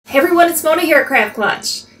Hey everyone, it's Mona here at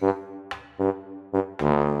Klatch.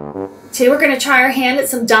 Today we're going to try our hand at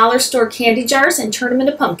some dollar store candy jars and turn them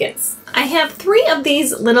into pumpkins. I have 3 of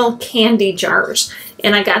these little candy jars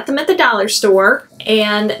and I got them at the dollar store,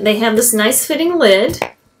 and they have this nice fitting lid,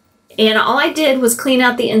 and all I did was clean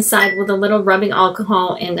out the inside with a little rubbing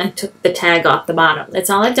alcohol and I took the tag off the bottom. That's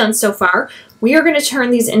all I've done so far. We are going to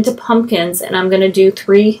turn these into pumpkins, and I'm going to do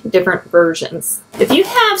 3 different versions. If you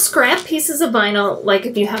have scrap pieces of vinyl, like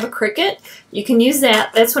if you have a Cricut, you can use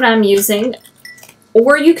that. That's what I'm using.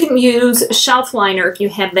 Or you can use shelf liner if you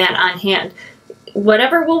have that on hand.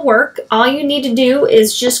 Whatever will work. All you need to do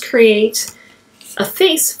is just create a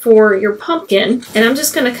face for your pumpkin, and I'm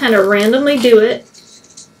just going to kind of randomly do it.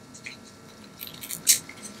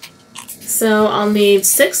 So I'll need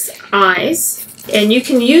 6 eyes. And you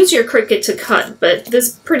can use your Cricut to cut, but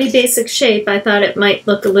this pretty basic shape, I thought it might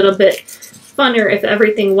look a little bit funner if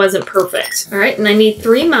everything wasn't perfect. All right, and I need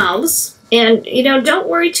 3 mouths. And, you know, don't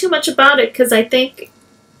worry too much about it because I think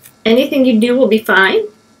anything you do will be fine.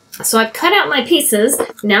 So I've cut out my pieces.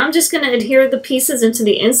 Now I'm just going to adhere the pieces into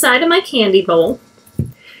the inside of my candy bowl.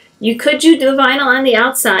 You could do the vinyl on the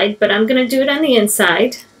outside, but I'm going to do it on the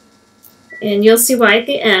inside. And you'll see why at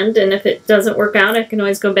the end, and if it doesn't work out, I can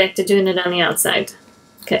always go back to doing it on the outside.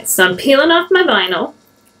 Okay, so I'm peeling off my vinyl.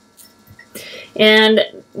 And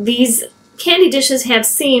these candy dishes have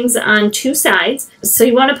seams on 2 sides, so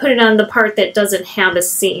you want to put it on the part that doesn't have a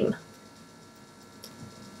seam.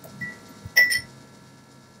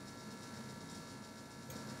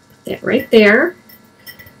 Put that right there.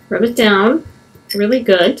 Rub it down really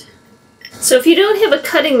good. So if you don't have a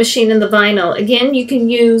cutting machine in the vinyl, again, you can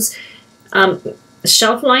use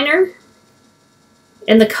shelf liner,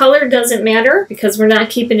 and the color doesn't matter because we're not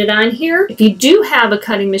keeping it on here. If you do have a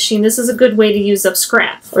cutting machine, this is a good way to use up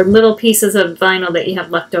scrap or little pieces of vinyl that you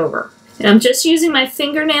have left over. And I'm just using my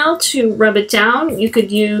fingernail to rub it down. You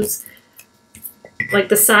could use like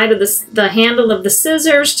the side of the handle of the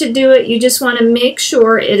scissors to do it. You just want to make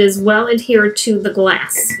sure it is well adhered to the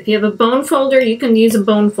glass. If you have a bone folder, you can use a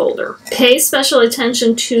bone folder. Pay special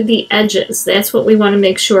attention to the edges. That's what we want to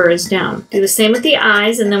make sure is down. Do the same with the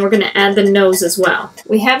eyes, and then we're going to add the nose as well.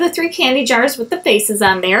 We have the 3 candy jars with the faces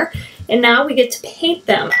on there, and now we get to paint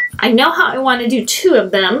them. I know how I want to do 2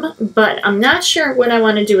 of them, but I'm not sure what I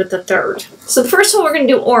want to do with the 3rd. So the first one we're going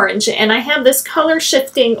to do orange, and I have this color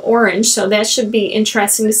shifting orange, so that should be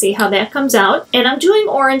interesting to see how that comes out. And I'm doing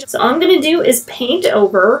orange, so all I'm going to do is paint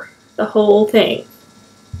over the whole thing.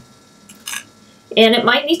 And it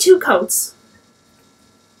might need 2 coats.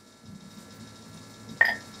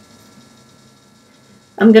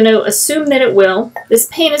 I'm going to assume that it will. This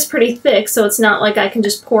paint is pretty thick, so it's not like I can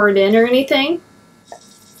just pour it in or anything.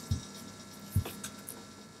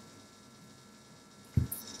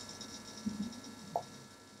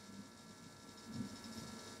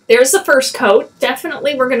 There's the first coat.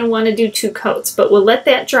 Definitely we're going to want to do 2 coats, but we'll let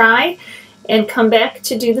that dry and come back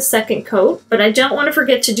to do the 2nd coat. But I don't want to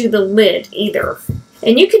forget to do the lid either.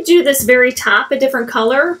 And you could do this very top a different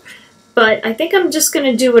color, but I think I'm just going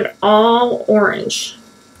to do it all orange.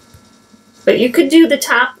 But you could do the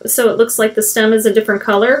top so it looks like the stem is a different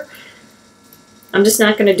color. I'm just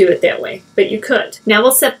not going to do it that way, but you could. Now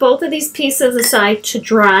we'll set both of these pieces aside to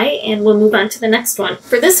dry, and we'll move on to the next one.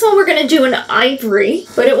 For this one, we're going to do an ivory,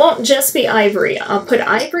 but it won't just be ivory. I'll put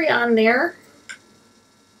ivory on there,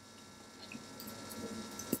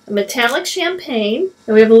 a metallic champagne,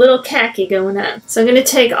 and we have a little khaki going on. So I'm going to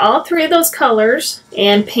take all 3 of those colors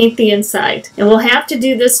and paint the inside. And we'll have to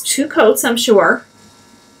do this 2 coats, I'm sure.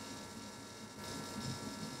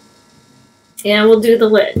 And we'll do the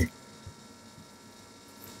lid.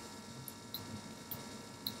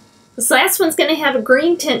 This last one's going to have a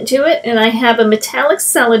green tint to it, and I have a metallic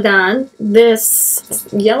celadon, this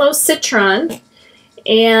yellow citron,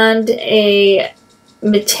 and a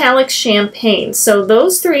metallic champagne. So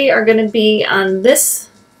those 3 are going to be on this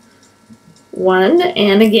one,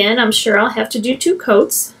 and again, I'm sure I'll have to do 2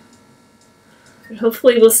 coats.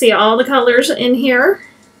 Hopefully we'll see all the colors in here.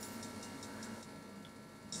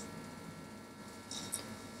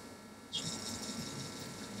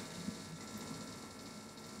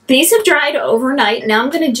 These have dried overnight. Now I'm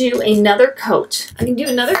going to do another coat. I can do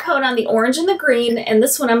another coat on the orange and the green, and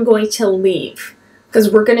this one I'm going to leave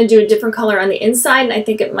because we're going to do a different color on the inside, and I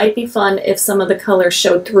think it might be fun if some of the colors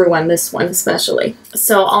showed through on this one especially.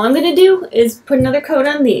 So all I'm going to do is put another coat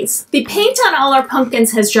on these. The paint on all our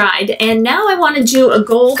pumpkins has dried, and now I want to do a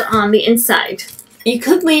gold on the inside. You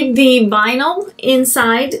could leave the vinyl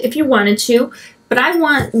inside if you wanted to, but I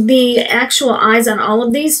want the actual eyes on all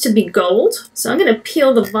of these to be gold. So I'm going to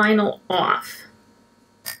peel the vinyl off.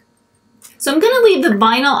 So I'm going to leave the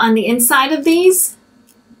vinyl on the inside of these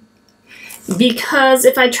because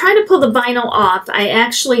if I try to pull the vinyl off, I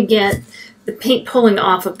actually get the paint pulling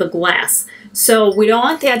off of the glass. So we don't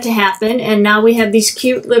want that to happen, and now we have these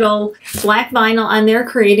cute little black vinyl on there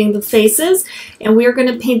creating the faces, and we're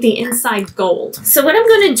going to paint the inside gold. So what I'm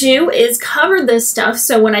going to do is cover this stuff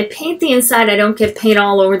so when I paint the inside I don't get paint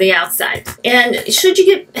all over the outside. And should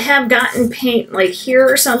you have gotten paint like here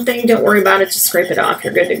or something, don't worry about it, just scrape it off,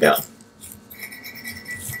 you're good to go.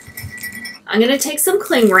 I'm going to take some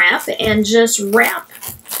cling wrap and just wrap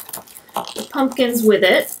the pumpkins with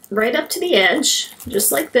it right up to the edge,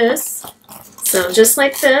 just like this. So just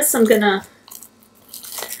like this, I'm going to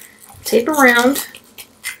tape around.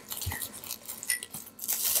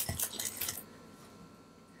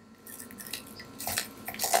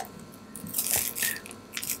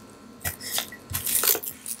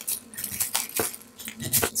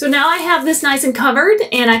 So now I have this nice and covered,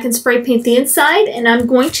 and I can spray paint the inside, and I'm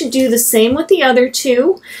going to do the same with the other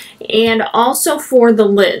two, and also for the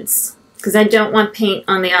lids, because I don't want paint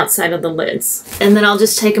on the outside of the lids. And then I'll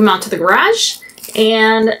just take them out to the garage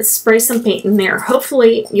and spray some paint in there.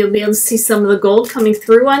 Hopefully you'll be able to see some of the gold coming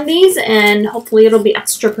through on these, and hopefully it'll be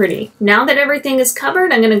extra pretty. Now that everything is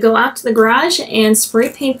covered, I'm going to go out to the garage and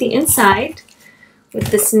spray paint the inside with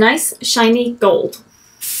this nice shiny gold.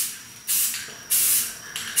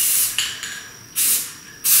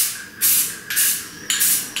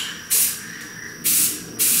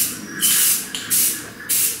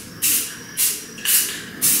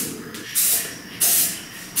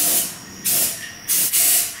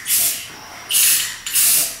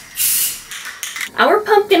 Our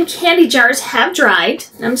pumpkin candy jars have dried.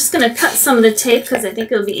 I'm just going to cut some of the tape because I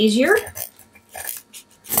think it'll be easier.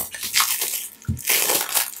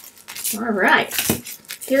 All right,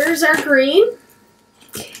 here's our green,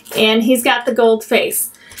 and he's got the gold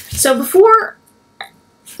face. So before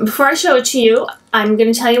I show it to you, I'm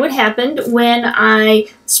going to tell you what happened when I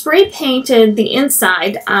spray painted the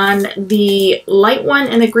inside on the light one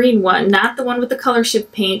and the green one, not the one with the color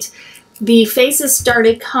shift paint. The faces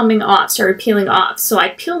started coming off, started peeling off. So I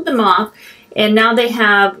peeled them off, and now they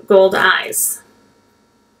have gold eyes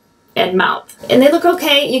and mouth. And they look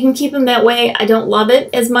okay. You can keep them that way. I don't love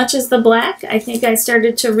it as much as the black. I think I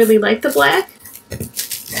started to really like the black.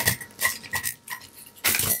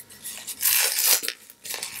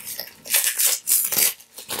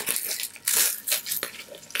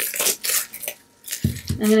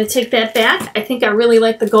 I'm going to take that back. I think I really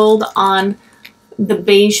like the gold on the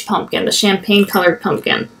beige pumpkin, the champagne colored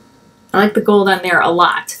pumpkin. I like the gold on there a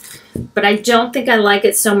lot, but I don't think I like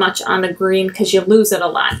it so much on the green because you lose it a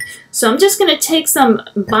lot. So I'm just going to take some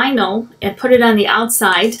vinyl and put it on the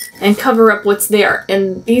outside and cover up what's there.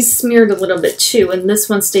 And these smeared a little bit too, and this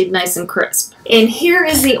one stayed nice and crisp. And here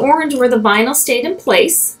is the orange where the vinyl stayed in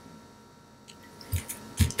place.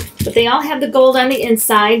 But they all have the gold on the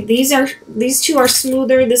inside. These two are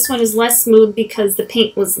smoother. This one is less smooth because the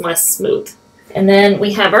paint was less smooth. And then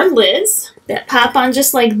we have our lids that pop on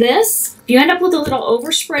just like this. If you end up with a little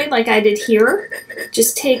overspray like I did here,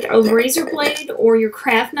 just take a razor blade or your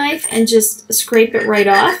craft knife and just scrape it right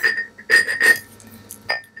off.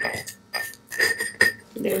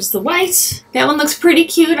 There's the white. That one looks pretty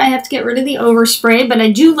cute. I have to get rid of the overspray, but I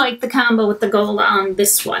do like the combo with the gold on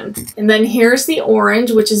this one. And then here's the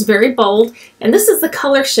orange, which is very bold. And this is the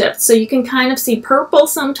color shift, so you can kind of see purple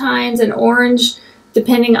sometimes and orange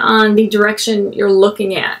depending on the direction you're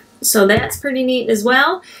looking at. So that's pretty neat as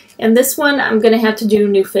well. And this one, I'm going to have to do a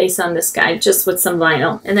new face on this guy just with some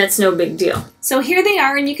vinyl, and that's no big deal. So here they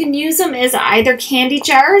are, and you can use them as either candy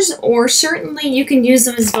jars, or certainly you can use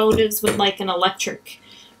them as votives with like an electric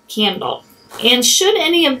candle. And should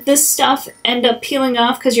any of this stuff end up peeling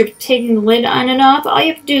off because you're taking the lid on and off, all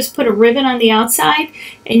you have to do is put a ribbon on the outside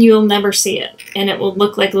and you'll never see it. And it will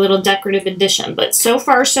look like a little decorative addition. But so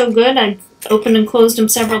far so good. I've opened and closed them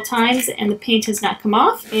several times and the paint has not come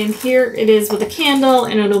off. And here it is with a candle,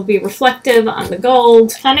 and it'll be reflective on the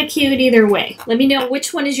gold. Kind of cute either way. Let me know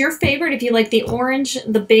which one is your favorite, if you like the orange,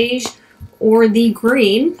 the beige, or the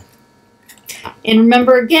green. And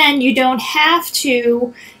remember, again, you don't have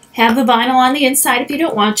to have the vinyl on the inside if you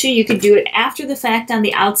don't want to. You could do it after the fact on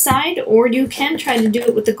the outside, or you can try to do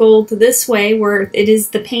it with the gold this way where it is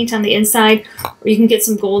the paint on the inside, or you can get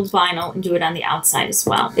some gold vinyl and do it on the outside as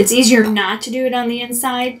well. It's easier not to do it on the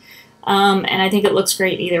inside, and I think it looks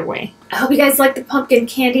great either way. I hope you guys like the pumpkin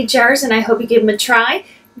candy jars, and I hope you give them a try.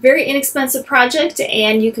 Very inexpensive project,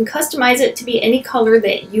 and you can customize it to be any color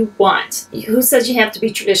that you want. Who says you have to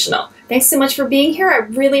be traditional? Thanks so much for being here. I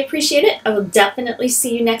really appreciate it. I will definitely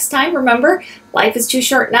see you next time. Remember, life is too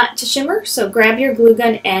short not to shimmer, so grab your glue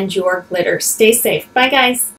gun and your glitter. Stay safe. Bye, guys.